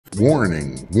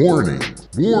Warning, warning,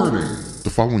 warning! The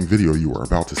following video you are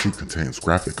about to see contains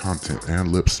graphic content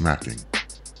and lip smacking.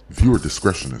 Viewer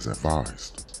discretion is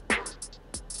advised.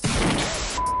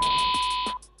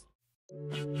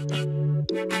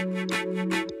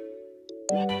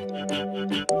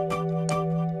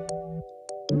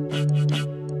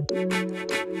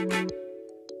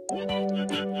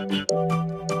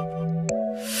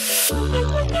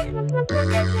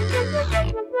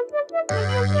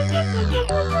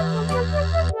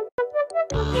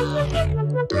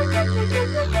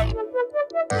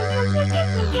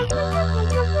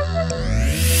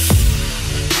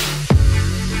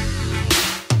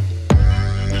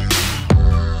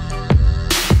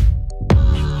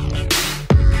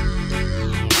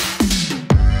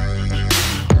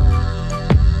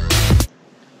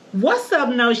 What's up,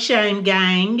 No Shame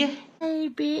Gang? Hey,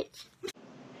 bitch.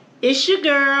 It's your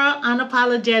girl,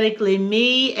 unapologetically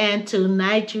me, and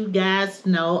tonight you guys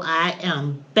know I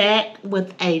am back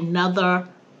with another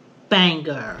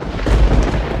banger.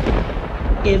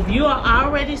 If you are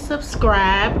already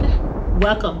subscribed,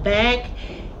 welcome back.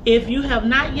 If you have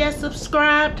not yet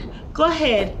subscribed, go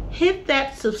ahead, hit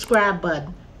that subscribe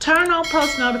button. Turn on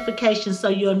post notifications so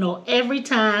you'll know every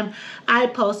time I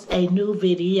post a new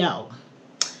video.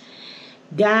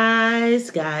 Guys,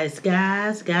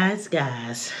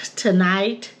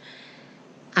 tonight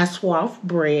I swapped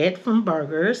bread from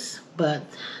burgers, but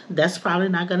that's probably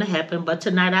not going to happen. But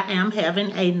tonight I am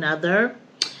having another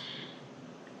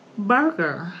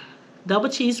burger, double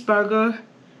cheeseburger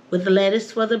with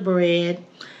lettuce for the bread.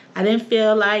 I didn't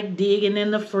feel like digging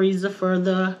in the freezer for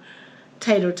the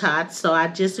tater tots, so I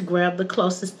just grabbed the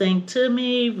closest thing to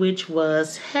me, which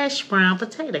was hash brown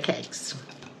potato cakes.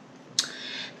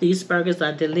 These burgers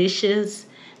are delicious.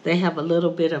 They have a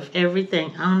little bit of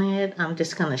everything on it. I'm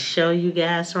just going to show you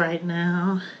guys right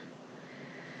now.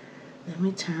 Let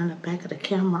me turn the back of the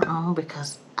camera on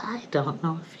because I don't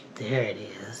know if there it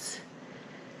is.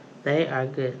 They are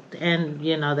good. And,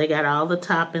 you know, they got all the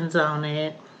toppings on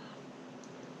it.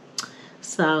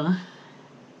 So,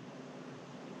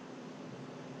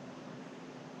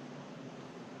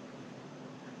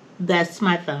 that's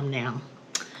my thumbnail.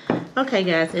 Okay,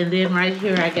 guys, and then right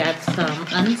here I got some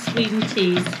unsweetened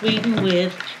tea, sweetened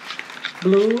with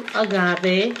blue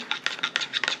agave,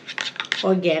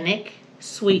 organic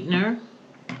sweetener,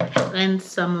 and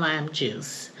some lime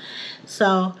juice.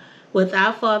 So,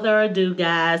 without further ado,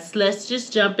 guys, let's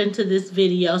just jump into this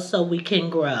video so we can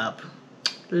grub.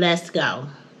 Let's go.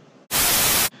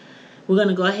 We're going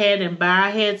to go ahead and bow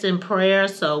our heads in prayer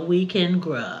so we can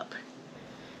grub.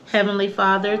 Heavenly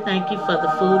Father, thank you for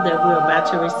the food that we're about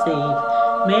to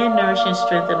receive. May it nourish and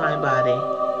strengthen my body.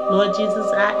 Lord Jesus,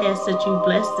 I ask that you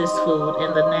bless this food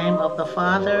in the name of the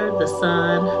Father, the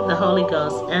Son, the Holy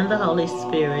Ghost, and the Holy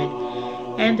Spirit.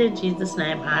 And in Jesus'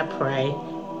 name I pray.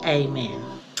 Amen.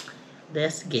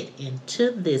 Let's get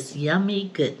into this yummy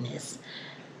goodness.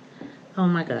 Oh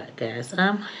my God, guys,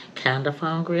 I'm kind of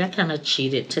hungry. I kind of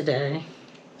cheated today.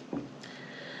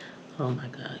 Oh my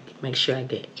God, make sure I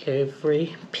get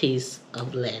every piece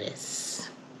of lettuce.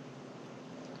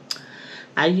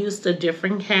 I used a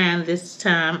different kind this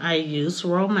time. I used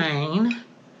romaine.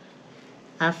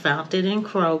 I found it in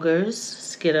Kroger's.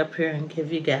 Let's get up here and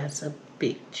give you guys a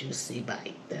big juicy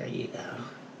bite. There you go.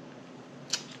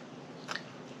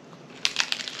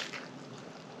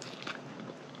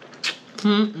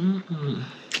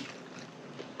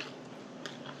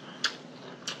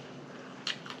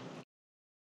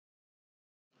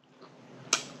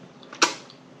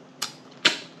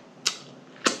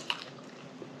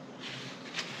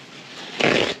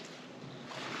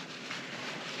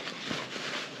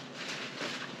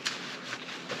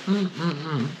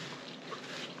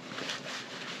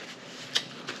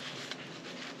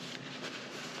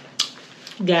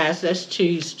 Guys, that's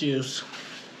cheese juice.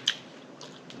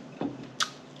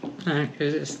 And it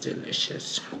is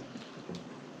delicious.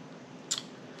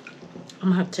 I'm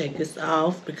gonna have to take this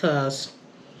off because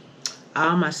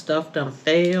all my stuff done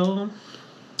failed.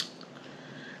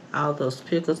 All those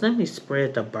pickles. Let me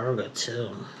spread the burger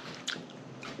too.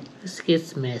 This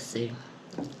gets messy.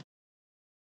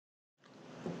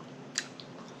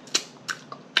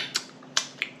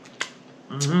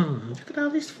 Look at all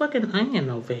these fucking onion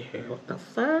over here. What the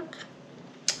fuck?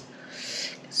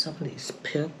 Get some of these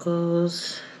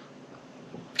pickles.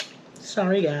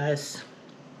 Sorry, guys.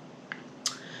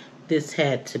 This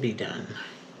had to be done.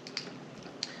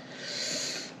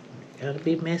 Gotta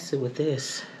be messy with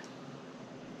this.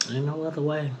 Ain't no other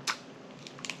way.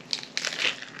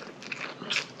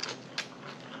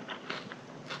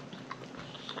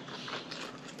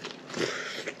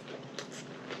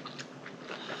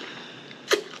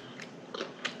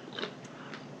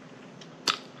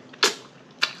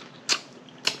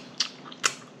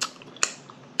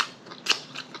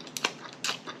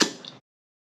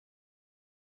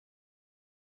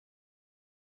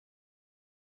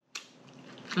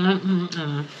 Guys,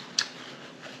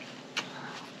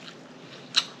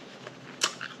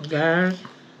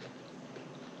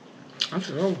 it's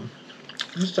over.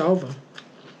 It's over.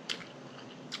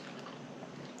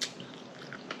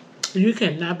 You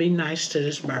cannot be nice to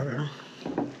this burger.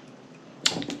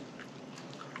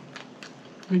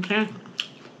 You can't.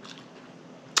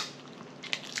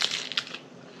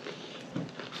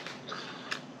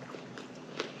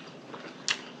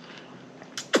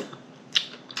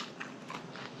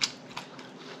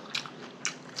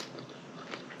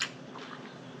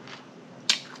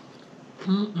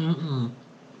 Mm-mm-mm.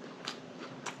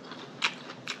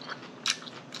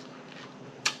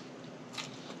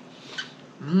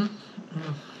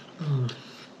 Mm-mm-mm.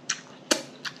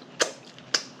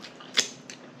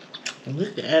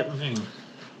 Look at me.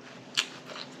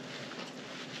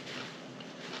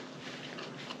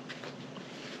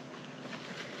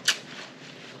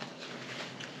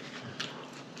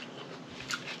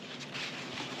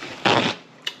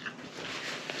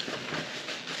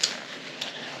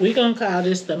 We're gonna call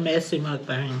this the messy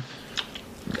mukbang.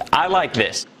 I like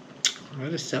this.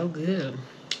 That is so good.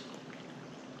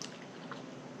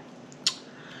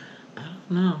 I don't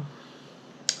know.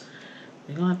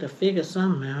 We're gonna have to figure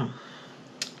something out.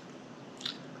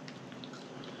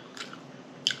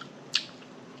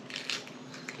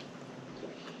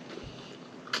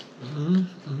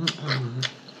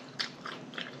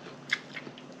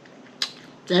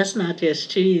 That's not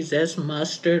just cheese, that's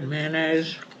mustard,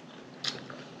 mayonnaise.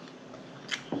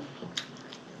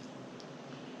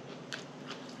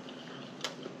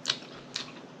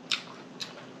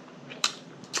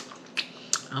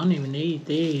 I don't even need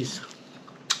these.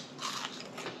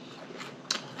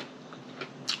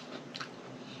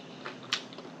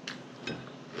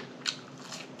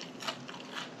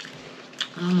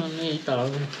 I don't need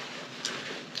those.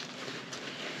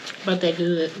 But they're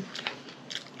good.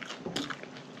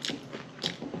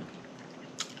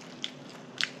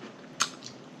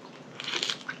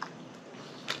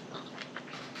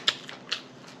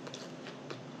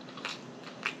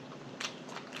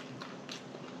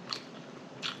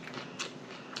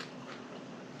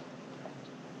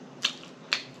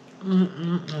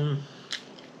 Mm-mm-mm.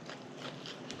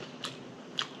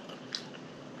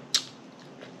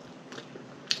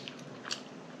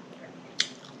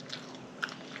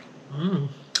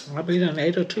 I'll be done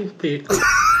ate a toothpick.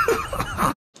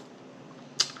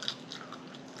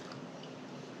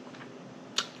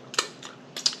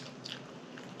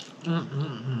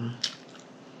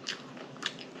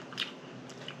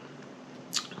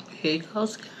 Here it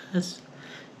goes, guys.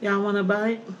 Y'all want a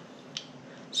bite?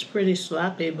 It's pretty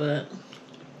sloppy, but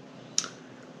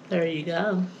there you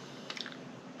go.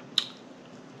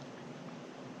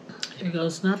 Here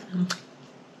goes nothing.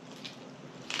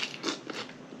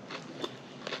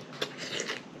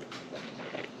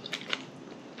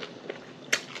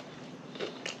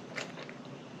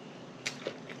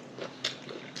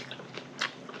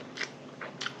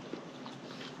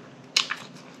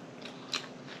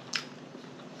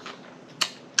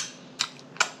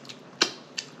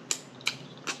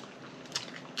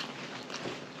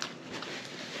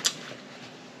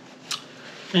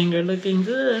 Finger looking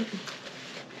good.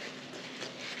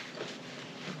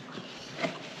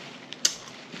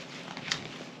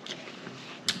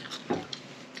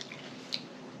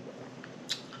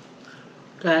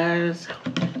 Guys,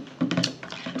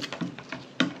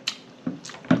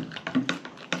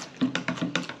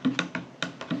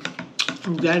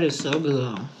 that is so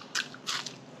good.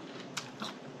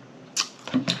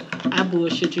 I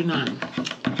bullshit you not.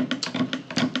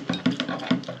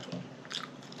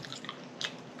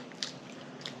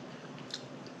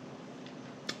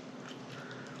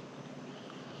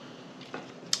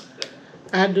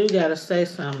 I do gotta say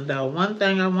something though. One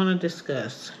thing I want to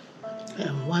discuss,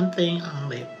 and one thing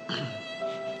only.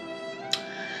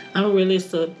 I'm really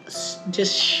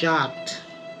just shocked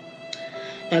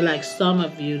at like some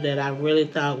of you that I really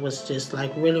thought was just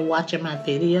like really watching my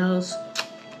videos.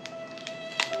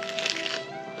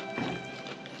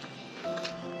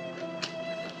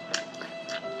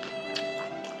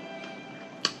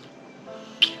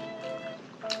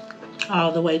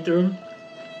 All the way through.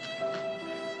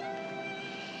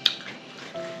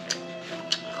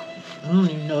 I don't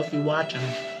even know if you're watching.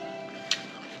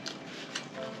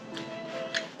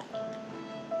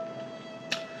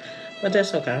 But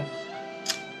that's okay.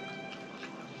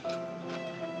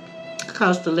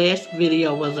 Because the last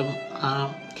video was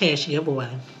a cash giveaway.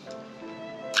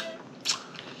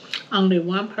 Only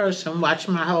one person watched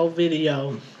my whole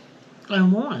video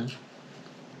and won.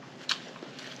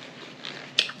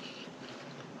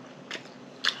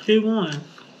 He won.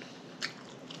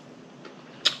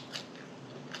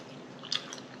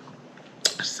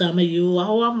 Some of you,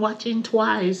 oh, I'm watching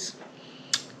twice,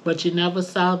 but you never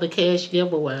saw the cash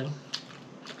giveaway.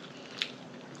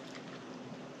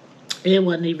 It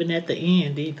wasn't even at the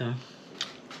end either.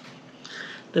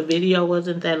 The video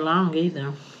wasn't that long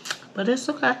either, but it's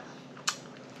okay.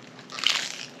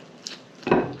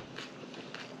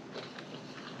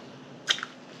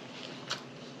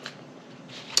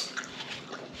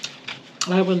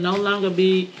 I will no longer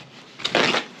be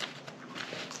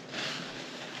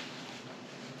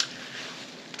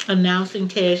announcing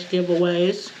cash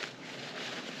giveaways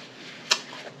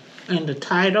in the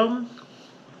title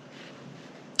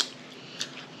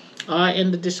or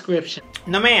in the description.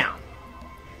 No ma'am.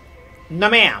 No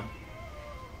ma'am.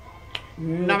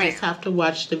 No You ma'am. just have to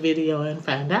watch the video and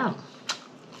find out.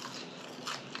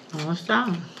 What's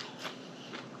on?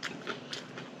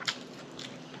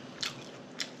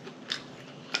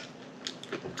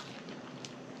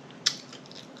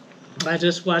 I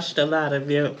just watched a lot of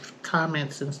your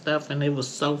comments and stuff, and it was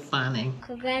so funny.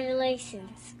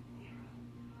 Congratulations.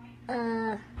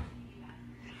 You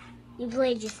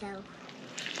played yourself.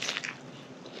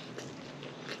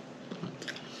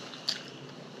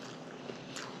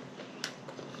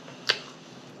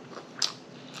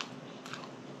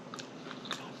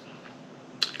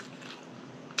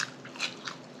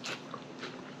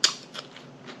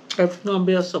 If you're gonna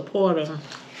be a supporter,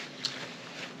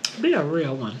 be a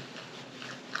real one.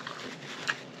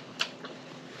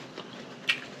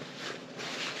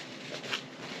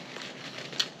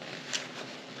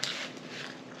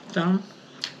 So,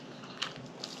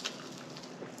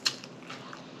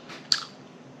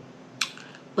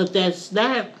 but that's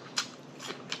that.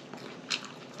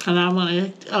 And I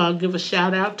want to give a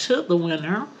shout out to the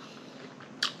winner.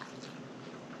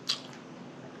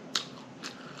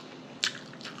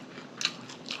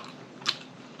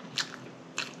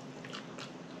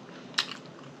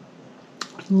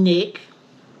 Nick.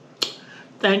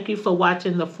 Thank you for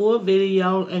watching the full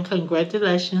video and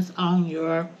congratulations on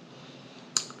your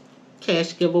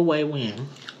cash giveaway win.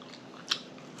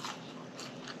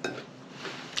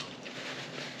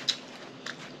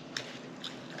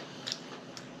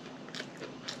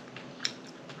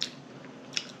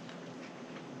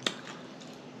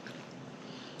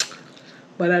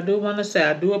 But I do want to say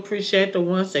I do appreciate the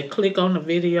ones that click on the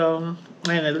video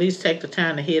and at least take the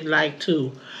time to hit like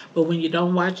too. But when you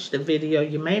don't watch the video,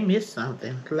 you may miss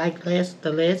something. Like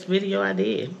the last video I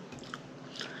did.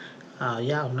 Oh,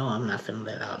 y'all know I'm not finna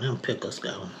let all them pickles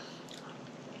go.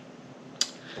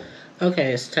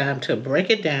 Okay, it's time to break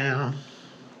it down.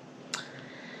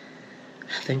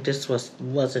 I think this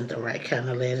wasn't the right kind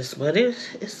of lettuce, but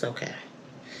it's okay.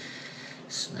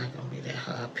 It's not gonna be that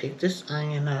hard. Pick this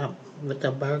onion up with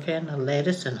the burger and the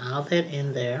lettuce and all that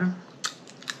in there.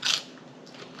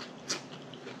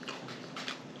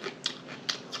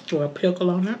 Throw a pickle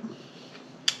on it.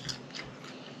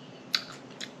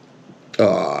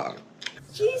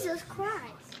 Jesus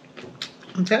Christ.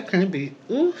 That can't be.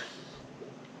 Ooh.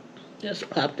 Just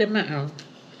popped in my mouth.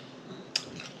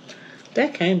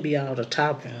 That can't be all the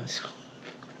toppings.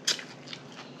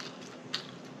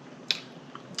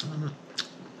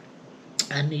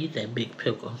 I need that big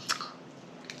pickle.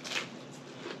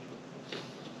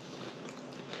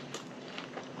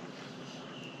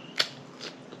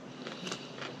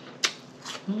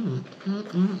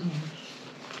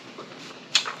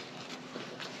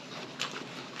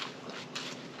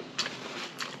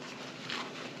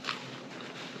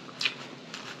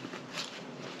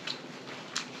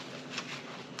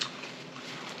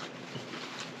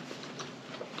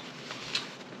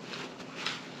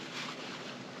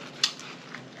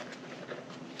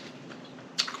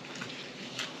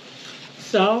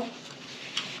 So,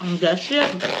 that's it.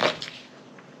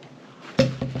 I'm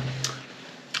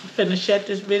finna shut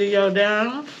this video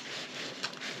down.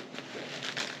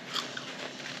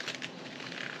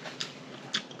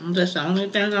 That's the only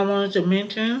thing I wanted to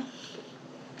mention.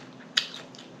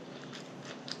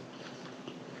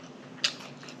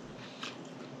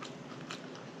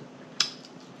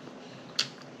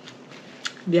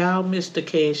 Y'all missed the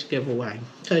cash giveaway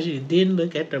because you didn't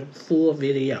look at the full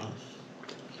video.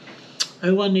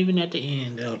 It wasn't even at the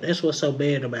end though. That's what's so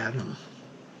bad about them.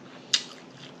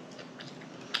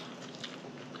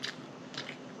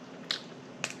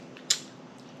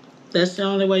 That's the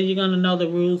only way you're gonna know the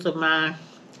rules of my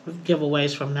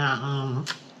giveaways from now on.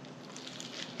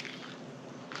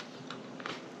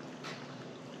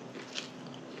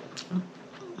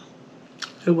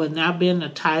 It will not be in the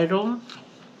title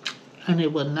and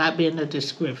it will not be in the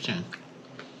description.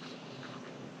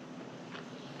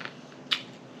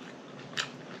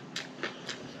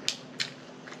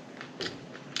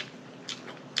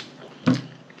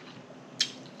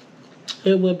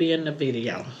 It will be in the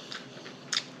video.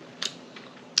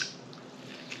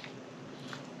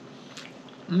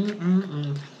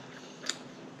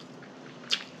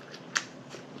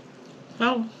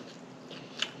 So,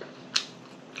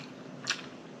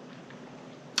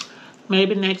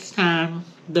 maybe next time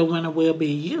the winner will be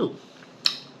you.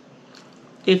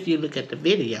 If you look at the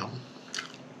video.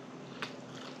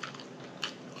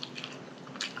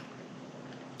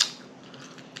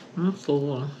 I'm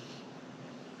full.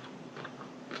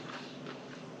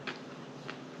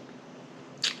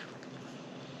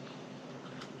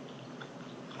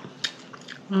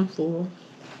 I'm full.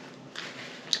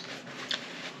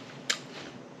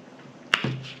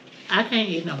 I can't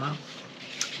eat no more.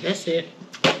 That's it.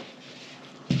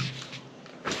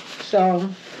 So,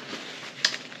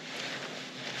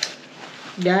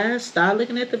 guys, start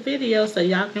looking at the video so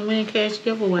y'all can win cash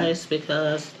giveaways,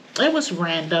 because it was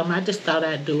random. I just thought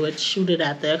I'd do it, shoot it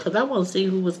out there, because I want to see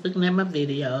who was looking at my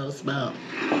videos. But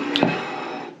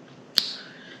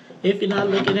if you're not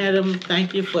looking at them,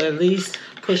 thank you for at least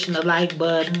pushing the like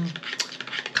button,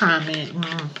 comment.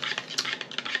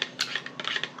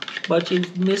 But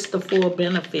you've missed the full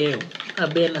benefit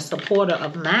of being a supporter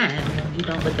of mine when you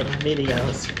don't look at my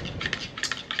videos.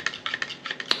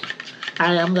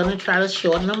 I am going to try to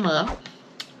shorten them up.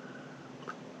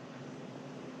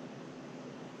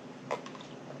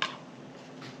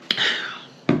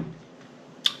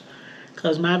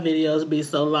 Because my videos be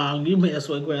so long, you may as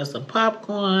well grab some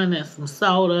popcorn and some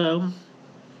soda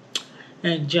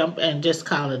and jump and just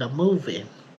call it a movie.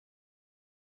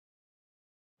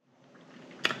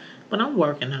 But I'm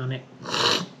working on it.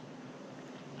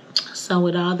 So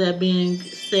with all that being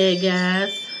said,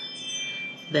 guys,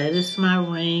 that is my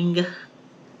Ring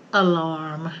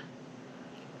alarm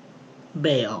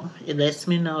bell. It lets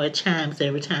me know, it chimes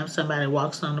every time somebody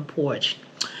walks on the porch.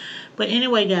 But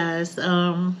anyway, guys, with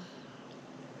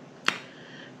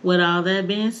all that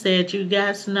being said, you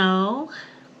guys know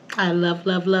I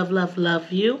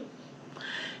love you.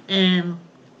 And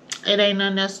it ain't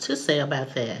nothing else to say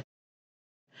about that.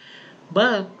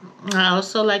 But I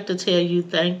also like to tell you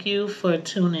thank you for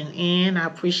tuning in. I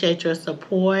appreciate your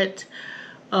support.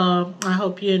 I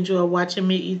hope you enjoy watching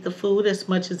me eat the food as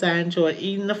much as I enjoy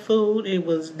eating the food. It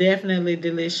was definitely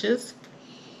delicious.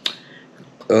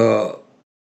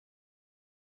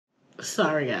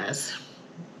 Sorry, guys.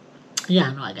 Yeah,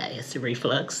 I know I got acid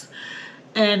reflux.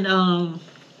 And,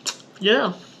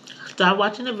 yeah. Start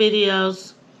watching the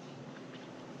videos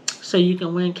so you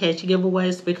can win cash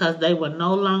giveaways, because they will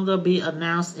no longer be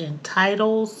announced in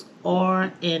titles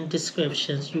or in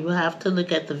descriptions. You have to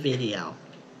look at the video.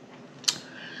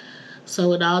 So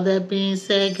with all that being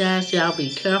said, guys, y'all be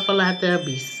careful out there,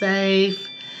 be safe,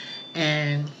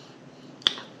 and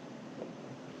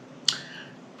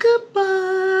goodbye.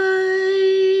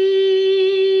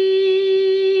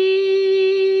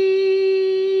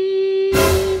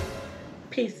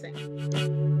 Peace out.